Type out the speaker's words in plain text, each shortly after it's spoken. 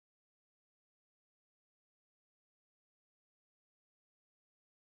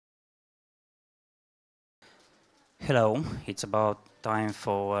Hello, it's about time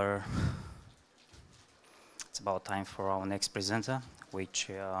for our next presenter, which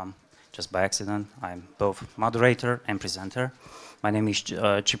just by accident I'm both moderator and presenter. My name is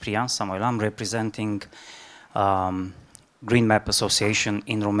Ciprian Samoilă. I'm representing Green Map Association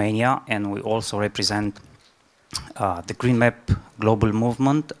in Romania, and we also represent the Green Map Global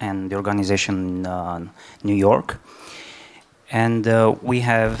Movement and the organization in New York. And we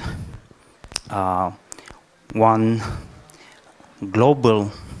have one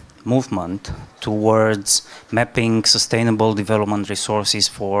global movement towards mapping sustainable development resources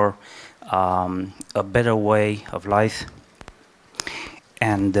for a better way of life.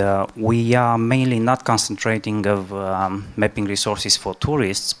 And we are mainly not concentrating of mapping resources for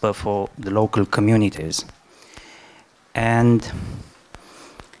tourists, but for the local communities. And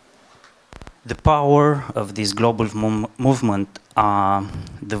the power of this global movement,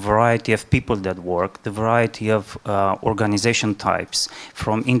 the variety of people that work, the variety of organization types,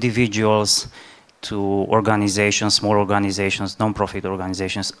 from individuals to organizations, small organizations, non-profit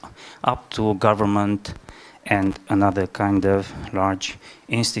organizations, up to government and another kind of large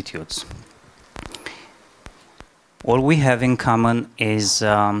institutes. What we have in common is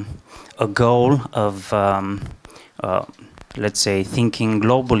a goal of let's say, thinking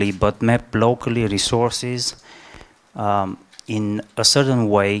globally, but map locally resources in a certain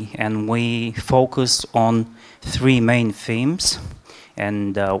way, and we focus on three main themes,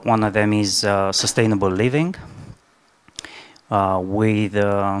 and one of them is sustainable living, with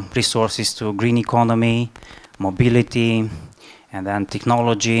resources to green economy, mobility, and then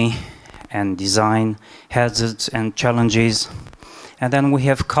technology and design, hazards and challenges. And then we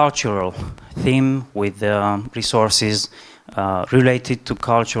have cultural theme with resources related to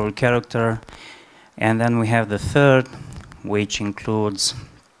cultural character. And then we have the third, which includes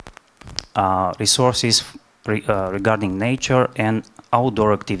resources regarding nature and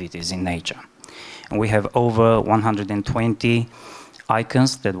outdoor activities in nature. And we have over 120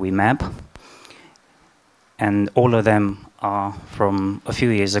 icons that we map. And all of them are from a few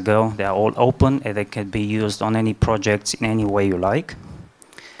years ago. They are all open and they can be used on any projects in any way you like.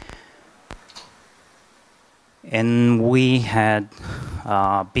 And we had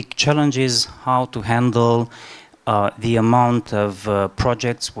big challenges how to handle the amount of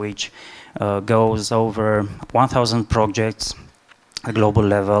projects, which goes over 1,000 projects at global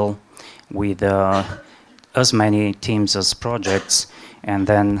level with as many teams as projects, and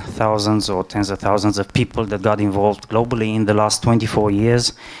then thousands or tens of thousands of people that got involved globally in the last 24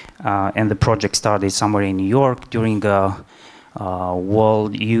 years. And the project started somewhere in New York during a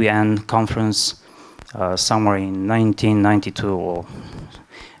World UN conference somewhere in 1992 or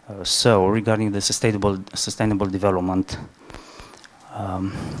so, regarding the sustainable development.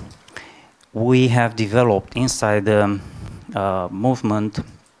 We have developed inside the movement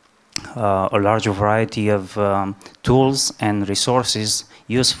a larger variety of tools and resources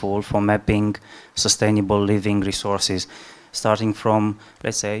useful for mapping sustainable living resources, starting from,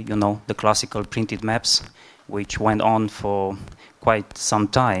 let's say, the classical printed maps, which went on for quite some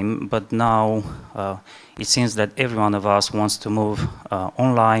time, but now it seems that every one of us wants to move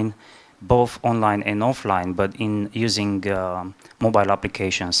online, both online and offline, but in using mobile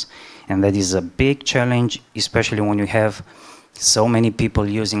applications. And that is a big challenge, especially when you have so many people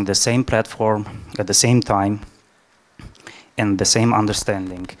using the same platform at the same time and the same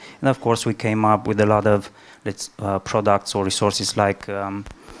understanding. And of course we came up with a lot of products or resources like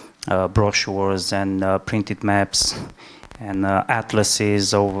brochures and printed maps and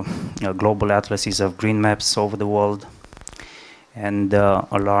atlases, global atlases of green maps over the world. And a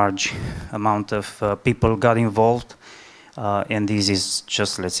large amount of people got involved, and this is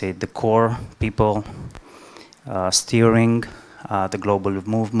just, let's say, the core people steering the global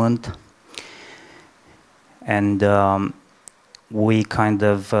movement. And we kind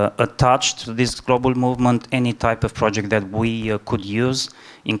of attached to this global movement any type of project that we could use,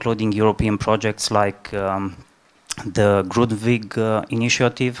 including European projects like the Grundtvig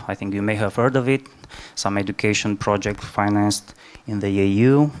initiative. I think you may have heard of it, some education project financed in the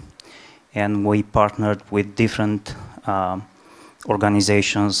EU. And we partnered with different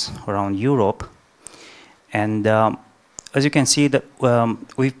organizations around Europe. And as you can see, that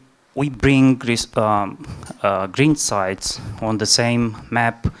we bring green sites on the same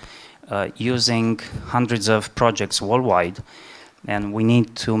map using hundreds of projects worldwide, and we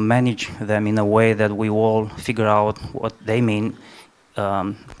need to manage them in a way that we all figure out what they mean,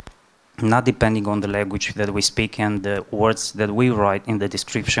 not depending on the language that we speak and the words that we write in the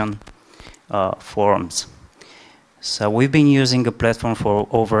description forms. So we've been using a platform for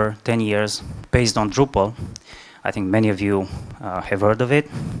over 10 years based on Drupal. I think many of you have heard of it.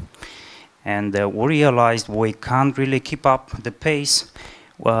 And we realized we can't really keep up the pace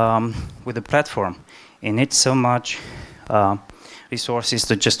with the platform. It needs so much resources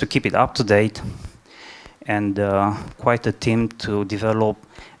just to keep it up to date, and quite a team to develop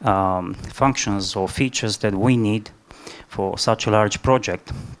functions or features that we need for such a large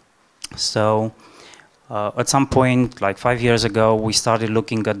project. So at some point, like 5 years ago, we started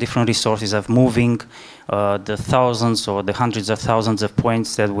looking at different resources of moving the thousands or the hundreds of thousands of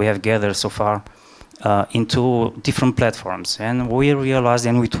points that we have gathered so far into different platforms. And we realized,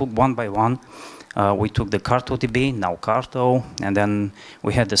 and we took one by one, we took the CartoDB, now Carto, and then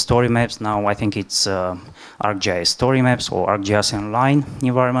we had the story maps. Now I think it's ArcGIS story maps or ArcGIS Online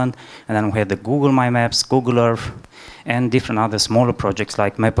environment. And then we had the Google My Maps, Google Earth, and different other smaller projects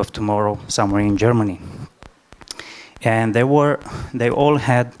like Map of Tomorrow somewhere in Germany. And they all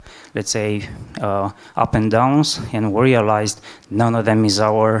had, let's say, up and downs, and we realized none of them is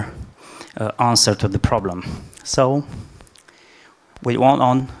our answer to the problem. So we went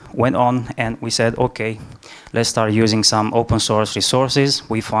on and we said, okay, let's start using some open source resources.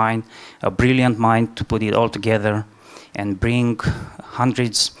 We find a brilliant mind to put it all together and bring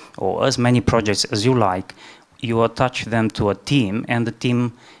hundreds or as many projects as you like. You attach them to a team, and the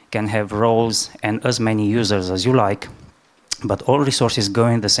team can have roles and as many users as you like, but all resources go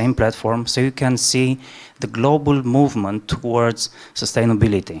in the same platform, so you can see the global movement towards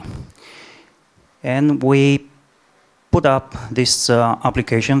sustainability. And we put up this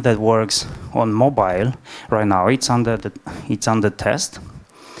application that works on mobile right now. It's under test,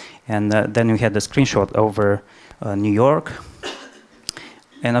 and then we had the screenshot over New York.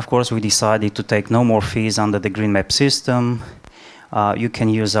 And of course, we decided to take no more fees under the Green Map system. You can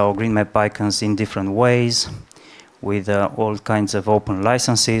use our Green Map icons in different ways with all kinds of open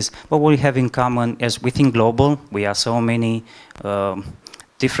licenses. But what we have in common is we think global. We are so many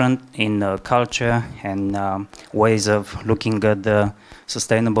different in culture and ways of looking at the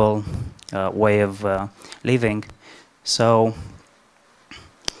sustainable way of living. So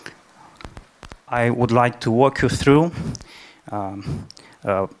I would like to walk you through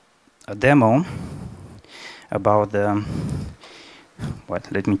a demo about the,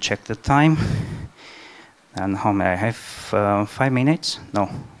 let me check the time. And how many I have? 5 minutes? No,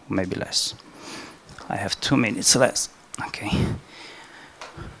 maybe less. I have 2 minutes less. Okay.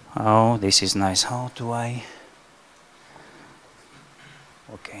 Oh, this is nice. How do I?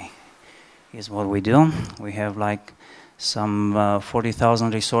 Okay. Here's what we do. We have like some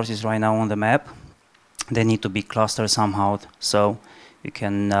 40,000 resources right now on the map. They need to be clustered somehow, so you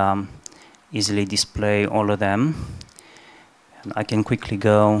can easily display all of them. And I can quickly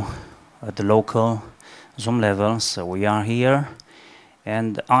go at the local zoom level. So we are here,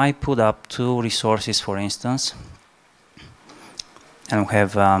 and I put up 2 resources, for instance. And we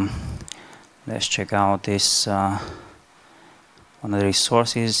have, let's check out this, one of the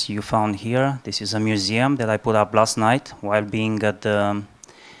resources you found here. This is a museum that I put up last night while being at the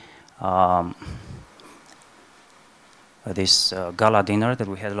this gala dinner that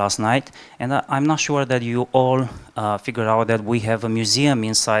we had last night. And I'm not sure that you all figured out that we have a museum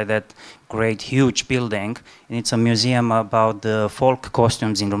inside that great huge building, and it's a museum about the folk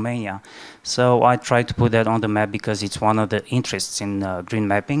costumes in Romania. So I tried to put that on the map because it's one of the interests in green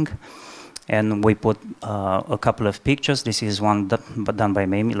mapping. And we put a couple of pictures. This is one done by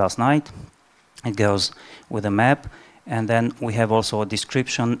me last night. It goes with a map, and then we have also a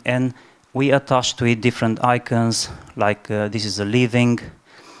description, and we attach to it different icons, like this is a living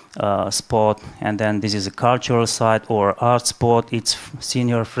spot, and then this is a cultural site or art spot. It's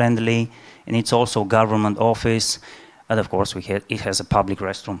senior friendly, and it's also government office, and of course it has a public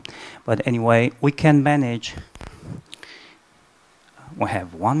restroom. But anyway, we can manage. We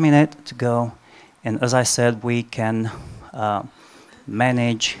have 1 minute to go, and as I said, we can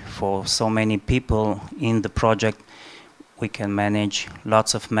manage for so many people in the project. We can manage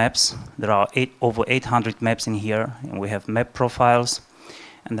lots of maps. There are over 800 maps in here, and we have map profiles.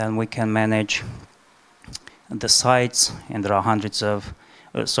 And then we can manage the sites, and there are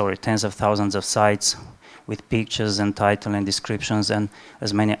tens of thousands of sites with pictures and title and descriptions and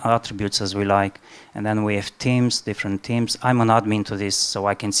as many attributes as we like. And then we have teams, different teams. I'm an admin to this, so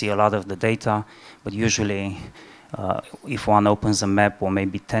I can see a lot of the data, but usually if one opens a map, or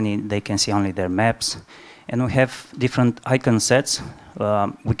maybe 10, they can see only their maps. And we have different icon sets.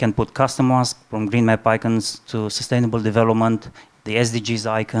 We can put custom ones, from green map icons to sustainable development, the SDGs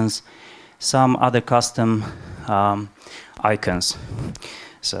icons, some other custom icons.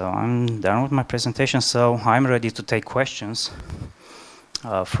 So I'm done with my presentation, so I'm ready to take questions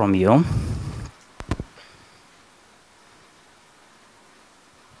from you.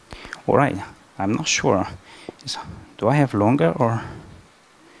 All right, I'm not sure. Do I have longer or?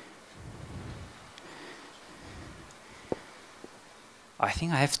 I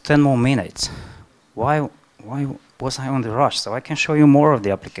think I have 10 more minutes. Why was I on the rush? So I can show you more of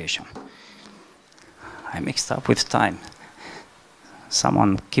the application. I mixed up with time.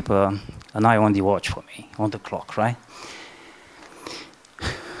 Someone keep an eye on the watch for me, on the clock, right?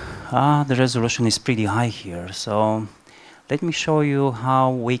 The resolution is pretty high here, so let me show you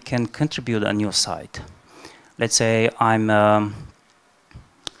how we can contribute a new site. Let's say let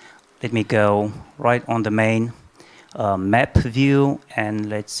me go right on the main map view, and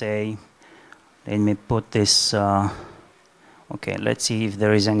let's say, let me put this, okay, let's see if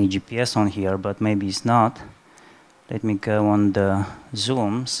there is any GPS on here, but maybe it's not. Let me go on the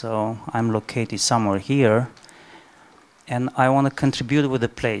zoom, so I'm located somewhere here, and I want to contribute with the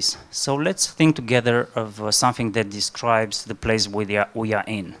place. So let's think together of something that describes the place we are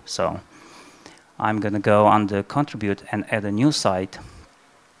in. So I'm going to go under contribute and add a new site,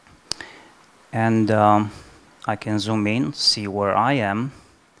 and I can zoom in, see where I am.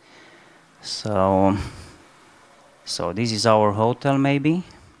 So this is our hotel, maybe,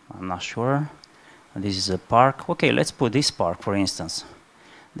 I'm not sure. This is a park. Okay, let's put this park, for instance.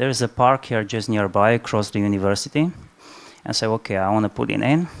 There is a park here just nearby across the university, and say, okay, I want to put it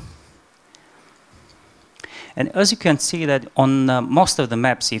in. And as you can see that on most of the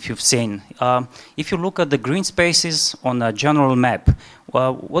maps, if you've seen, if you look at the green spaces on a general map,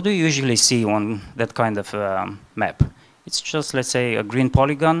 what do you usually see on that kind of map? It's just, let's say, a green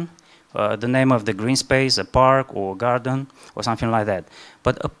polygon, the name of the green space, a park or a garden or something like that.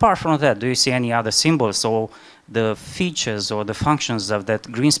 But apart from that, do you see any other symbols or the features or the functions of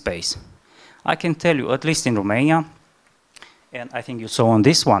that green space? I can tell you, at least in Romania, and I think you saw on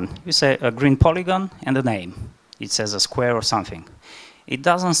this one, you say a green polygon and a name. It says a square or something. It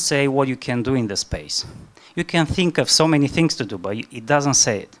doesn't say what you can do in the space. You can think of so many things to do, but it doesn't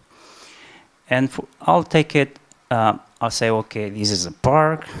say it. And I'll take it, I'll say, okay, this is a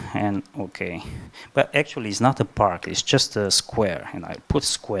park, and okay. But actually, it's not a park, it's just a square, and I put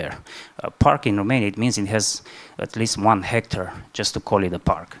square. A park in Romania, it means it has at least 1 hectare, just to call it a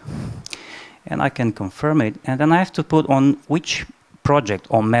park. And I can confirm it, and then I have to put on which project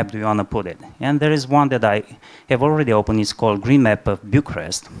or map do you want to put it. And there is one that I have already opened, it's called Green Map of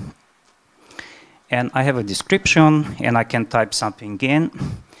Bucharest. And I have a description, and I can type something in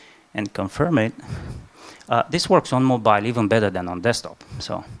and confirm it. This works on mobile even better than on desktop.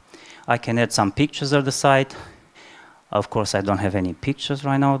 So I can add some pictures of the site. Of course, I don't have any pictures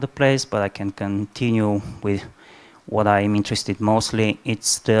right now of the place, but I can continue with what I'm interested mostly.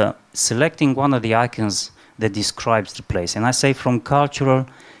 It's the selecting one of the icons that describes the place. And I say from cultural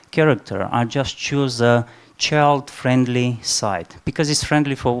character, I just choose a child-friendly site because it's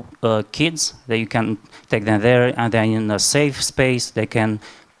friendly for kids, that you can take them there and then in a safe space they can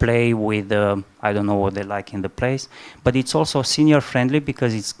play with, I don't know what they like in the place, but it's also senior friendly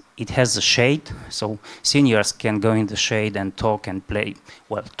because it has a shade, so seniors can go in the shade and talk and play,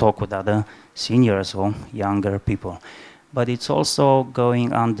 well, talk with other seniors or younger people. But it's also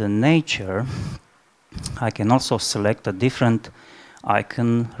going under nature. I can also select a different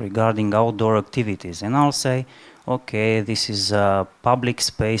icon regarding outdoor activities, and I'll say, okay, this is a public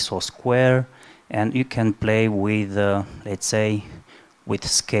space or square, and you can play with, let's say, with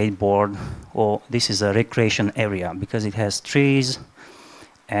skateboard, or this is a recreation area because it has trees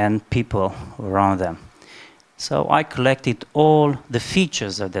and people around them. So I collected all the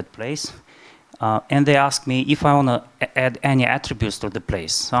features of that place, and they asked me if I want to add any attributes to the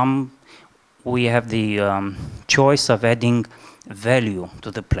place. We have the choice of adding value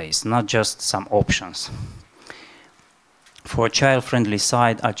to the place, not just some options. For a child-friendly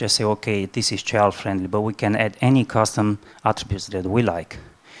site, I just say, okay, this is child-friendly, but we can add any custom attributes that we like.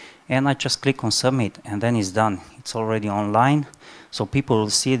 And I just click on submit, and then it's done. It's already online, so people will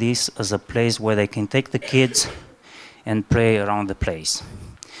see this as a place where they can take the kids and play around the place.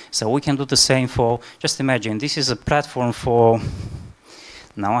 So we can do the same for, just imagine, this is a platform for,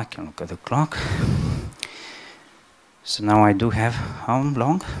 now I can look at the clock. So now I do have, how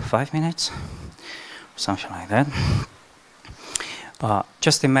long? 5 minutes? Something like that.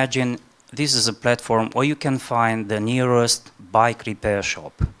 Just imagine this is a platform where you can find the nearest bike repair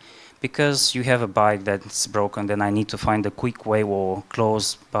shop. Because you have a bike that's broken, then I need to find a quick way or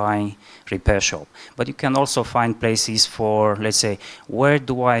close by repair shop. But you can also find places for, let's say, where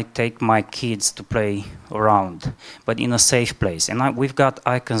do I take my kids to play around, but in a safe place. And we've got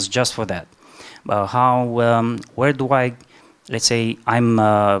icons just for that. Where do I let's say I'm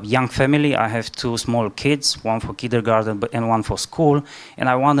a young family, I have 2 small kids, one for kindergarten and one for school, and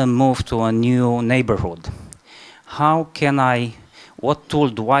I want to move to a new neighborhood. How can what tool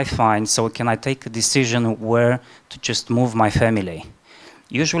do I find so can I take a decision where to just move my family?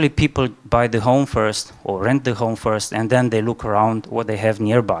 Usually people buy the home first or rent the home first and then they look around what they have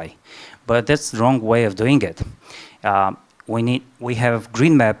nearby. But that's the wrong way of doing it. We have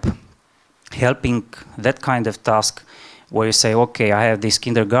Green Map helping that kind of task where you say, okay, I have this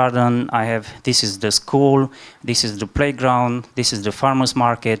kindergarten, this is the school, this is the playground, this is the farmer's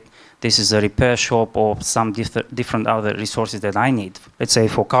market, this is a repair shop or some different other resources that I need. Let's say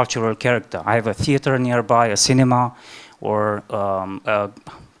for cultural character, I have a theater nearby, a cinema, or a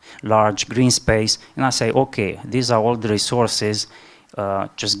large green space, and I say, okay, these are all the resources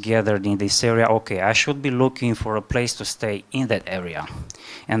just gathered in this area. Okay, I should be looking for a place to stay in that area.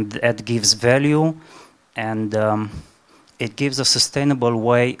 And that gives value, and it gives a sustainable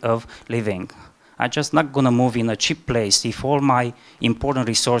way of living. I'm just not going to move in a cheap place if all my important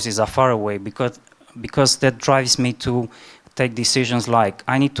resources are far away, because that drives me to take decisions like,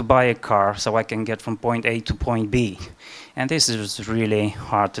 I need to buy a car so I can get from point A to point B. And this is really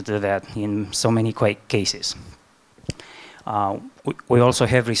hard to do that in so many cases. We also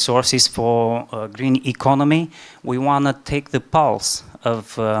have resources for green economy. We want to take the pulse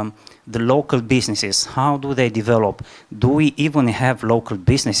of the local businesses. How do they develop? Do we even have local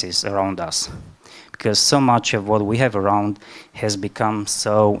businesses around us? Because so much of what we have around has become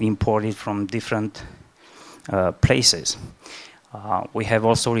so imported from different places. We have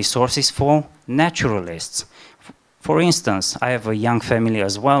also resources for naturalists. For instance, I have a young family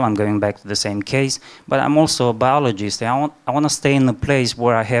as well. I'm going back to the same case, but I'm also a biologist. I want to stay in a place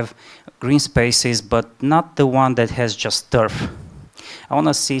where I have green spaces, but not the one that has just turf. I want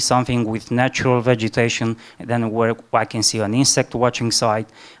to see something with natural vegetation, and then where I can see an insect watching site,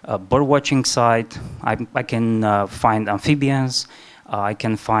 a bird watching site. I can find amphibians. I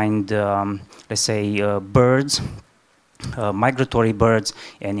can find, let's say, birds. Migratory birds,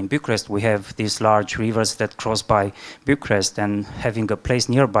 and in Bucharest we have these large rivers that cross by Bucharest, and having a place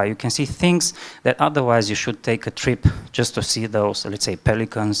nearby you can see things that otherwise you should take a trip just to see those, let's say,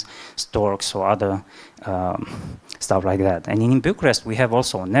 pelicans, storks, or other stuff like that. And in Bucharest we have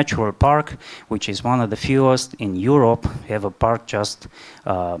also a natural park, which is one of the fewest in Europe. We have a park just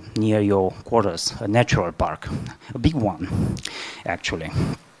near your quarters, a natural park, a big one actually.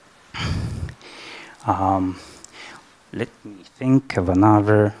 Let me think of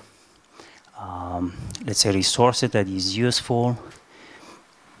another, let's say, resource that is useful.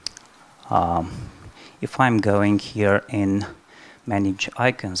 If I'm going here in Manage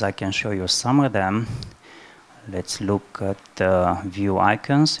Icons, I can show you some of them. Let's look at View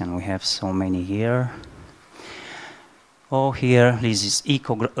Icons, and we have so many here. Oh, here, this is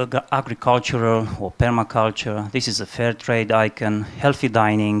agricultural or permaculture. This is a fair trade icon, healthy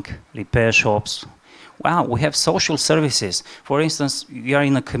dining, repair shops. Wow, we have social services. For instance, you are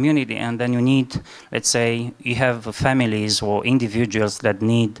in a community and then you need, let's say, you have families or individuals that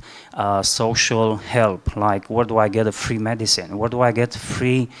need social help, like where do I get a free medicine? Where do I get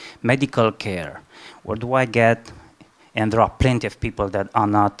free medical care? Where do I get, and there are plenty of people that are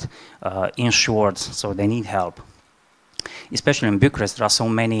not insured, so they need help. Especially in Bucharest, there are so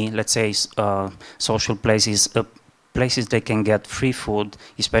many, let's say, social places, places they can get free food,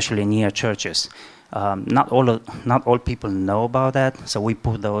 especially near churches. Not all people know about that, so we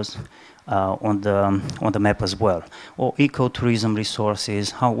put those on the map as well. Or ecotourism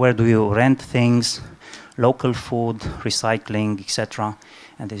resources, where do you rent things, local food, recycling, etc.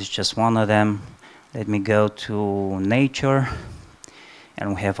 And this is just one of them. Let me go to nature,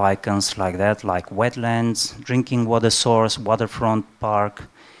 and we have icons like that, like wetlands, drinking water source, waterfront park,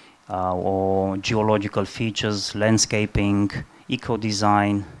 or geological features, landscaping,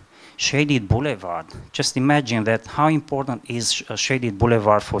 eco-design. Shaded boulevard. Just imagine that how important is a shaded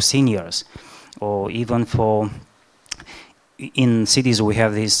boulevard for seniors, or even for, in cities we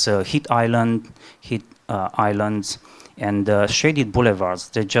have these heat islands, and shaded boulevards.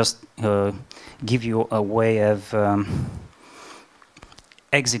 They just give you a way of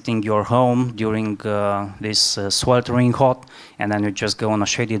exiting your home during this sweltering hot, and then you just go on a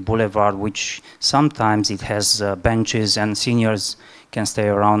shaded boulevard, which sometimes it has benches, and seniors can stay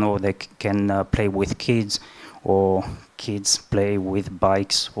around, or they can play with kids, or kids play with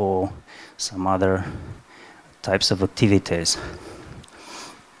bikes or some other types of activities.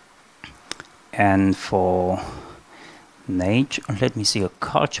 And for nature, let me see, a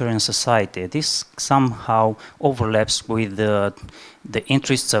culture and society. This somehow overlaps with the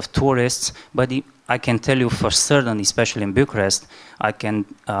interests of tourists, but I can tell you for certain, especially in Bucharest, I can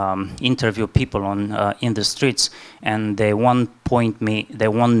interview people in the streets, and they won't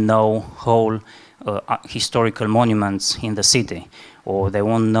know whole historical monuments in the city, or they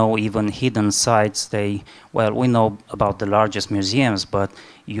won't know even hidden sites. We know about the largest museums, but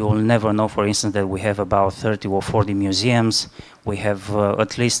you'll never know, for instance, that we have about 30 or 40 museums. We have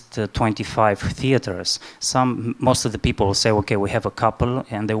at least 25 theaters. Most of the people will say, okay, we have a couple,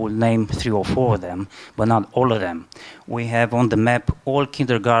 and they will name 3 or 4 of them, but not all of them. We have on the map all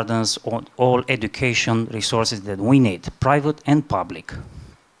kindergartens, all education resources that we need, private and public.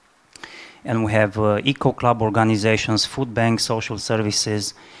 And we have eco-club organizations, food banks, social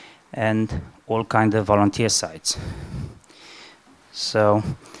services, and all kinds of volunteer sites. So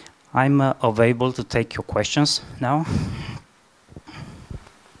I'm available to take your questions now.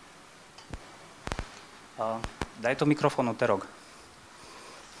 Dai tu microfonul, te rog.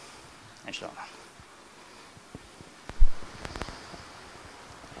 Așa.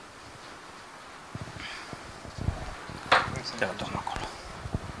 Te rog, domnul acolo.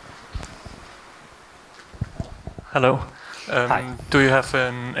 Hello. Hi. Do you have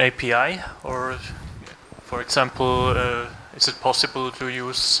an API, or, for example, is it possible to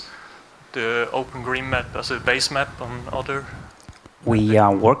use the Open Green Map as a base map on other? We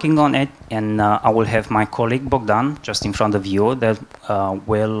are working on it, and I will have my colleague Bogdan just in front of you that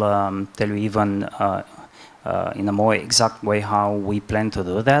will tell you even in a more exact way how we plan to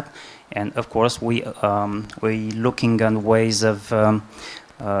do that. And of course, we're looking at ways of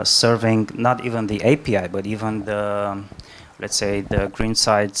serving not even the API, but even the, let's say, the green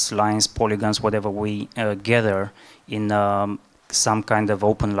sites, lines, polygons, whatever we gather in some kind of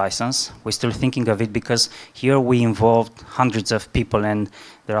open license. We're still thinking of it because here we involved hundreds of people and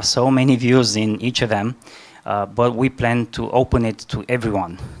there are so many views in each of them, but we plan to open it to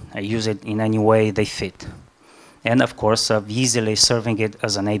everyone, use it in any way they fit. And of course, easily serving it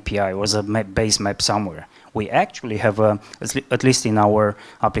as an API or as a base map somewhere. We actually have, at least in our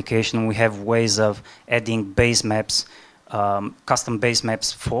application, we have ways of adding base maps, custom base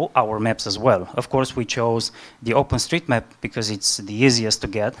maps for our maps as well. Of course, we chose the OpenStreetMap because it's the easiest to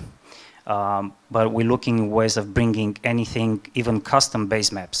get, but we're looking at ways of bringing anything, even custom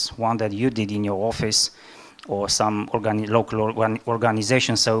base maps, one that you did in your office or some local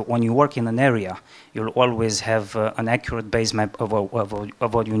organization. So when you work in an area, you'll always have an accurate base map of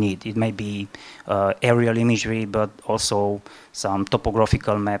what you need. It may be aerial imagery, but also some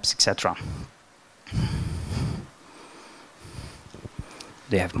topographical maps, etc.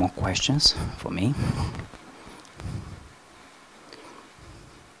 Do you have more questions for me?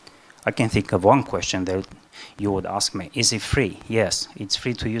 I can think of one question that you would ask me. Is it free? Yes, it's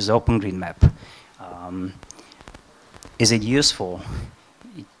free to use Open Green Map. Is it useful?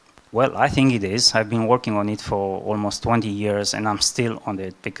 Well, I think it is. I've been working on it for almost 20 years and I'm still on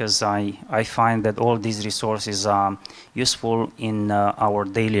it because I find that all these resources are useful in our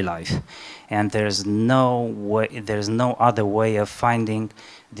daily life. And there's no other way of finding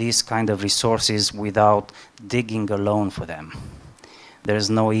these kind of resources without digging alone for them.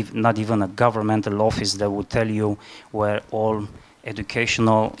 There's not even a governmental office that would tell you where all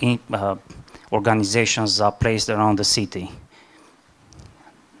educational organizations are placed around the city.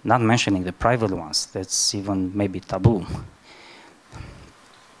 Not mentioning the private ones, that's even maybe taboo.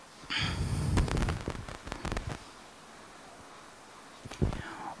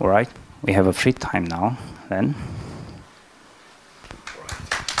 All right, we have a free time now then.